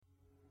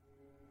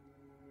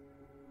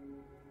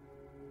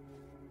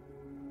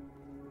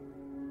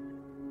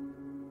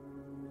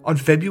On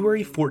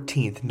February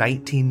 14th,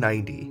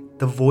 1990,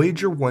 the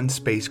Voyager 1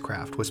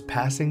 spacecraft was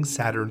passing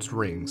Saturn's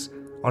rings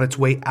on its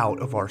way out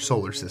of our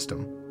solar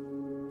system.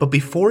 But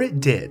before it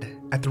did,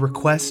 at the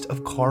request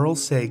of Carl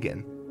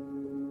Sagan,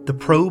 the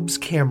probe's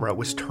camera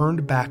was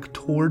turned back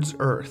towards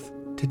Earth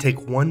to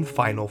take one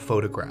final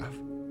photograph.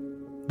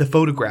 The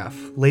photograph,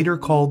 later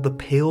called the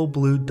pale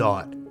blue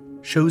dot,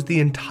 shows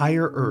the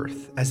entire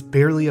Earth as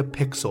barely a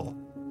pixel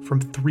from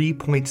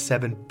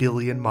 3.7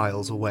 billion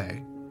miles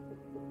away.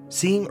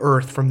 Seeing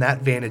Earth from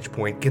that vantage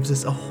point gives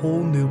us a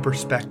whole new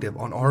perspective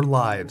on our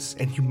lives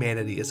and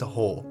humanity as a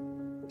whole.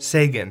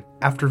 Sagan,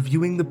 after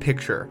viewing the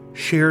picture,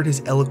 shared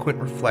his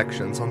eloquent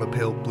reflections on the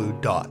pale blue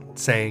dot,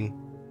 saying,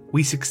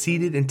 "We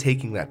succeeded in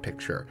taking that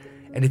picture,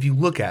 and if you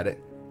look at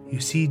it, you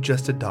see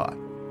just a dot.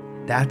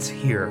 That's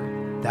here,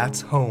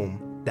 that's home,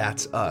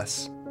 that's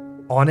us.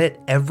 On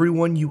it,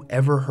 everyone you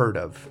ever heard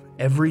of,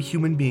 every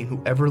human being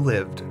who ever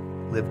lived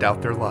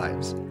out their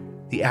lives.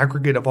 The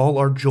aggregate of all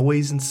our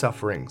joys and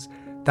sufferings,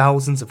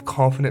 thousands of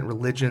confident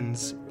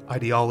religions,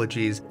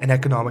 ideologies, and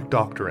economic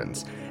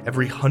doctrines,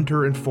 every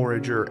hunter and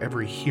forager,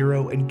 every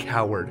hero and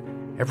coward,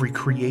 every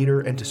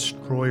creator and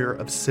destroyer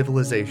of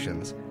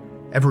civilizations,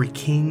 every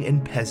king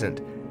and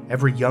peasant,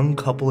 every young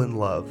couple in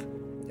love,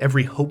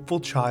 every hopeful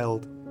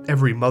child,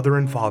 every mother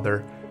and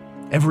father,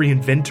 every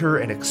inventor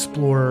and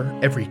explorer,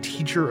 every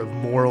teacher of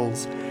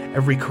morals,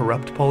 every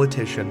corrupt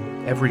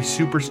politician, every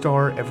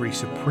superstar, every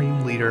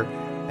supreme leader,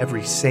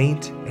 every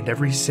saint and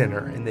every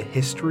sinner in the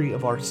history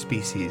of our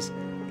species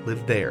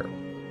lived there,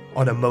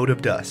 on a mote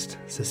of dust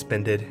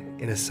suspended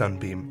in a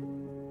sunbeam."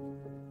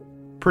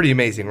 Pretty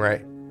amazing,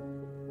 right?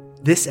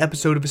 This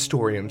episode of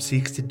Historium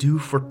seeks to do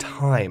for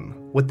time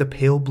what the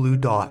pale blue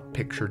dot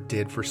picture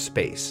did for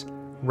space,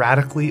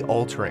 radically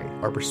altering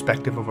our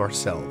perspective of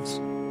ourselves.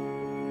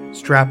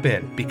 Strap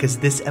in, because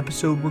this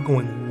episode we're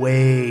going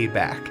way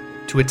back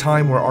to a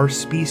time where our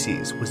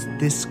species was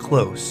this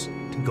close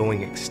to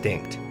going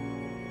extinct.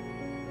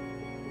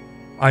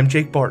 I'm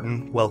Jake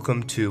Barton,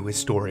 welcome to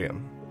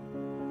Historium.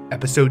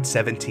 Episode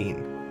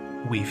 17,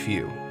 We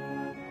Few.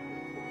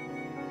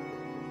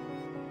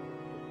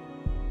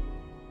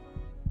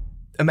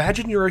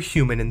 Imagine you're a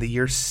human in the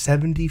year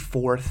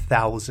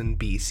 74,000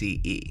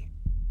 BCE.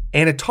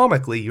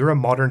 Anatomically, you're a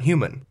modern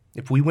human.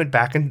 If we went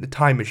back in the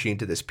time machine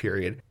to this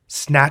period,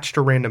 snatched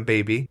a random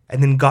baby,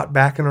 and then got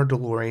back in our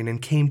DeLorean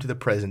and came to the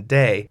present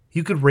day,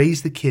 you could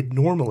raise the kid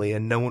normally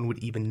and no one would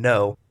even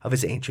know of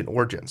his ancient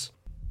origins.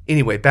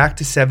 Anyway, back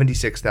to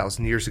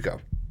 76,000 years ago.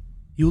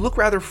 You look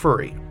rather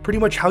furry, pretty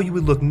much how you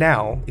would look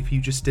now if you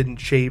just didn't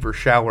shave or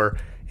shower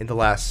in the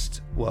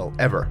last,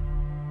 ever.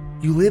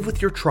 You live with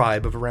your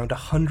tribe of around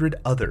 100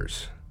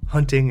 others,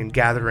 hunting and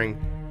gathering,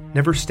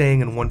 never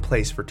staying in one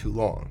place for too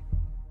long.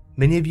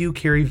 Many of you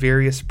carry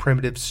various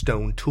primitive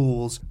stone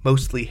tools,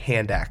 mostly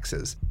hand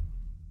axes.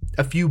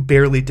 A few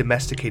barely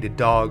domesticated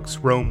dogs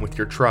roam with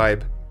your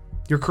tribe.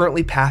 You're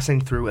currently passing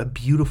through a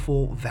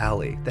beautiful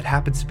valley that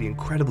happens to be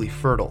incredibly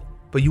fertile,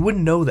 but you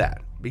wouldn't know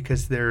that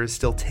because there is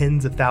still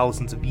tens of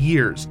thousands of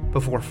years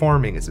before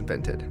farming is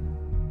invented.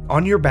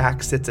 On your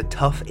back sits a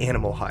tough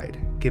animal hide,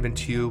 given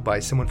to you by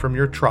someone from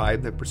your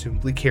tribe that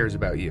presumably cares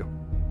about you.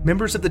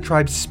 Members of the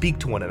tribe speak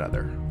to one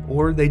another,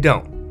 or they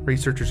don't.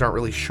 Researchers aren't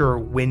really sure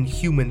when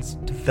humans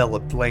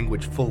developed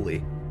language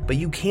fully, but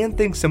you can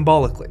think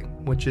symbolically,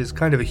 which is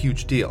kind of a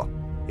huge deal.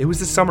 It was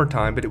the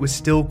summertime, but it was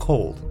still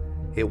cold.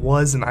 It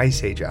was an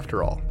ice age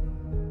after all.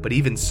 But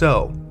even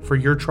so, for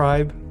your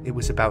tribe, it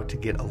was about to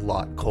get a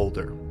lot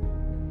colder.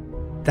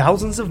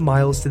 Thousands of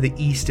miles to the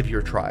east of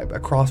your tribe,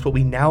 across what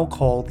we now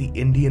call the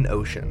Indian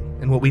Ocean,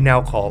 and what we now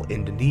call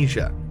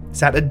Indonesia,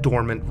 sat a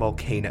dormant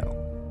volcano.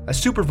 A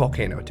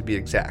supervolcano, to be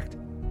exact.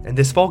 And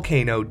this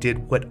volcano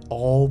did what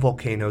all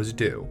volcanoes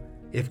do,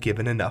 if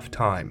given enough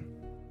time.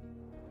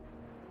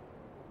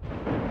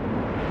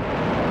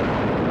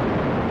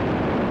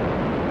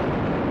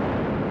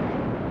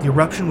 The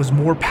eruption was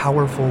more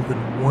powerful than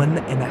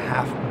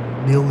 1.5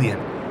 million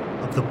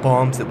of the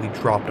bombs that we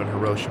dropped on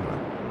Hiroshima.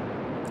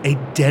 A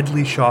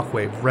deadly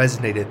shockwave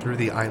resonated through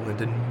the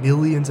island, and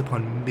millions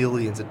upon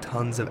millions of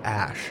tons of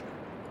ash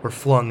were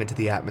flung into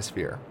the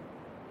atmosphere.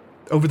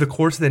 Over the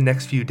course of the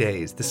next few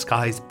days, the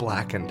skies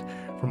blackened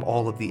from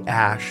all of the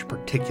ash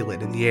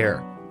particulate in the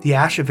air. The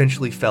ash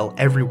eventually fell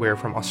everywhere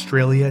from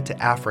Australia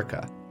to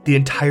Africa. The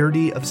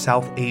entirety of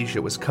South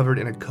Asia was covered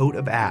in a coat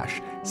of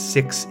ash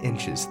 6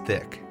 inches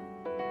thick.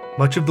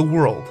 Much of the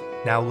world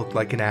now looked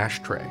like an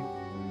ashtray.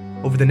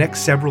 Over the next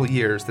several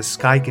years, the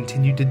sky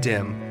continued to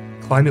dim,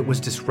 climate was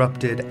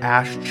disrupted,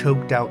 ash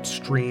choked out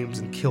streams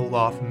and killed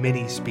off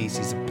many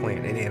species of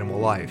plant and animal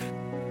life.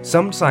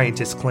 Some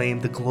scientists claim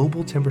the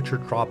global temperature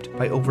dropped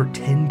by over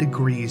 10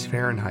 degrees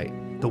Fahrenheit.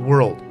 The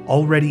world,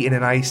 already in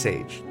an ice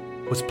age,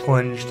 was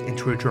plunged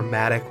into a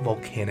dramatic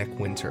volcanic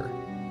winter.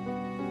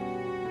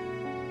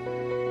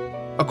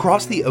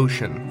 Across the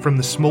ocean, from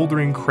the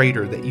smoldering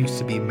crater that used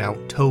to be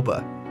Mount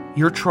Toba,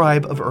 your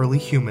tribe of early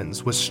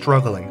humans was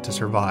struggling to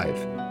survive.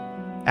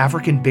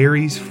 African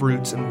berries,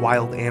 fruits, and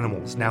wild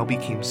animals now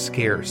became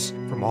scarce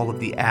from all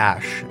of the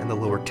ash and the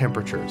lower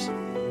temperatures.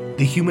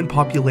 the human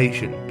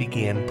population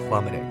began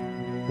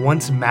plummeting.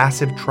 Once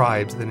massive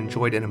tribes that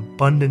enjoyed an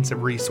abundance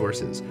of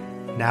resources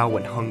now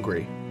went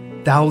hungry.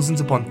 Thousands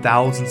upon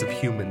thousands of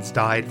humans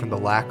died from the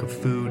lack of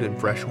food and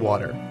fresh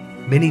water.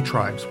 Many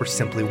tribes were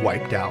simply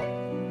wiped out.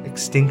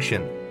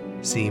 Extinction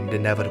seemed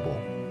inevitable.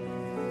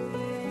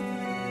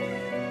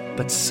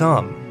 But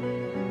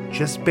some,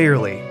 just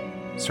barely,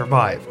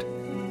 survived.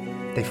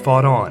 They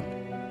fought on.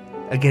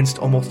 Against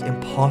almost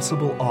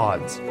impossible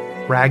odds,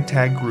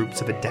 ragtag groups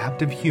of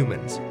adaptive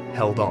humans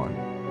held on.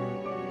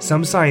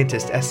 Some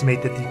scientists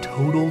estimate that the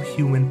total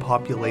human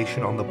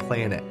population on the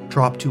planet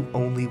dropped to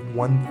only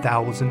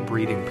 1,000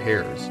 breeding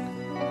pairs.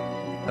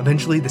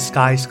 Eventually, the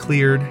skies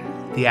cleared,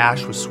 the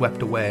ash was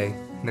swept away,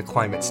 and the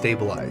climate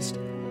stabilized.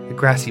 The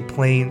grassy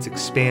plains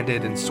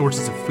expanded and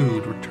sources of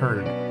food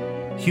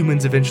returned.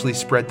 Humans eventually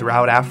spread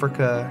throughout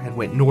Africa and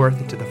went north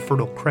into the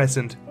Fertile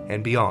Crescent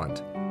and beyond.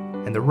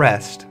 And the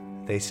rest,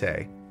 they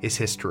say, is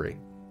history.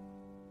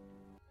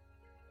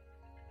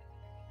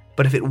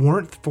 But if it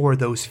weren't for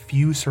those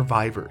few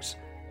survivors,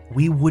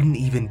 we wouldn't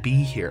even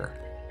be here.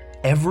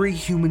 Every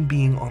human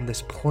being on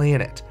this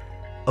planet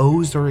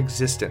owes their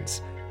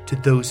existence to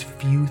those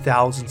few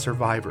thousand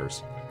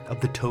survivors of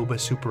the Toba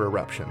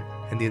supereruption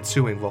and the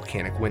ensuing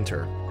volcanic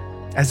winter.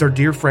 As our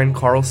dear friend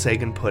Carl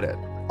Sagan put it,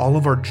 all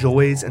of our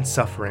joys and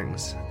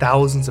sufferings,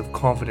 thousands of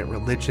confident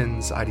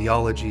religions,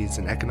 ideologies,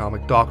 and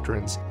economic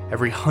doctrines,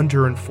 every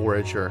hunter and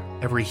forager,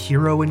 every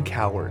hero and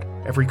coward,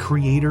 every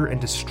creator and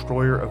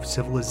destroyer of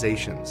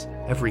civilizations,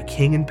 every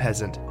king and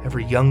peasant,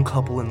 every young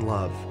couple in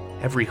love,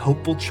 every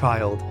hopeful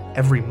child,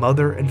 every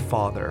mother and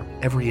father,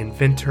 every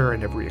inventor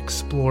and every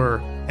explorer,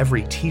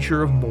 every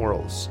teacher of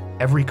morals,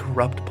 every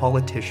corrupt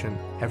politician,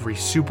 every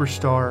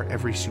superstar,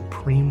 every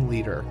supreme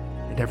leader,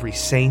 and every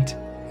saint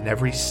and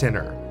every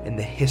sinner in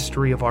the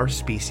history of our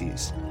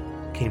species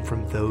came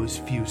from those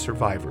few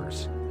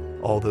survivors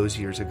all those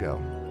years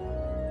ago.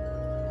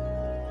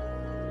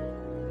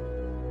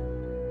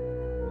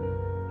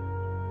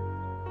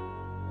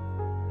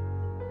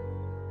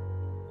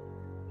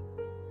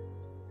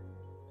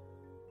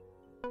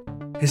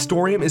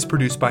 Historium is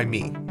produced by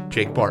me,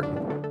 Jake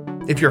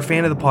Barton. If you're a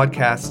fan of the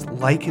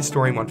podcast, like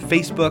Historium on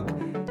Facebook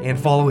and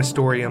follow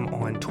Historium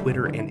on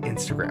Twitter and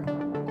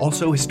Instagram.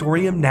 Also,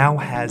 Historium now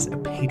has a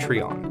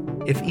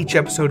Patreon. If each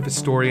episode of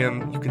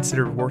Historium you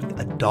consider worth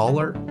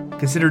 $1,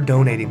 consider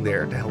donating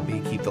there to help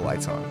me keep the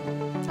lights on.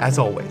 As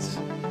always,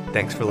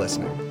 thanks for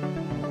listening.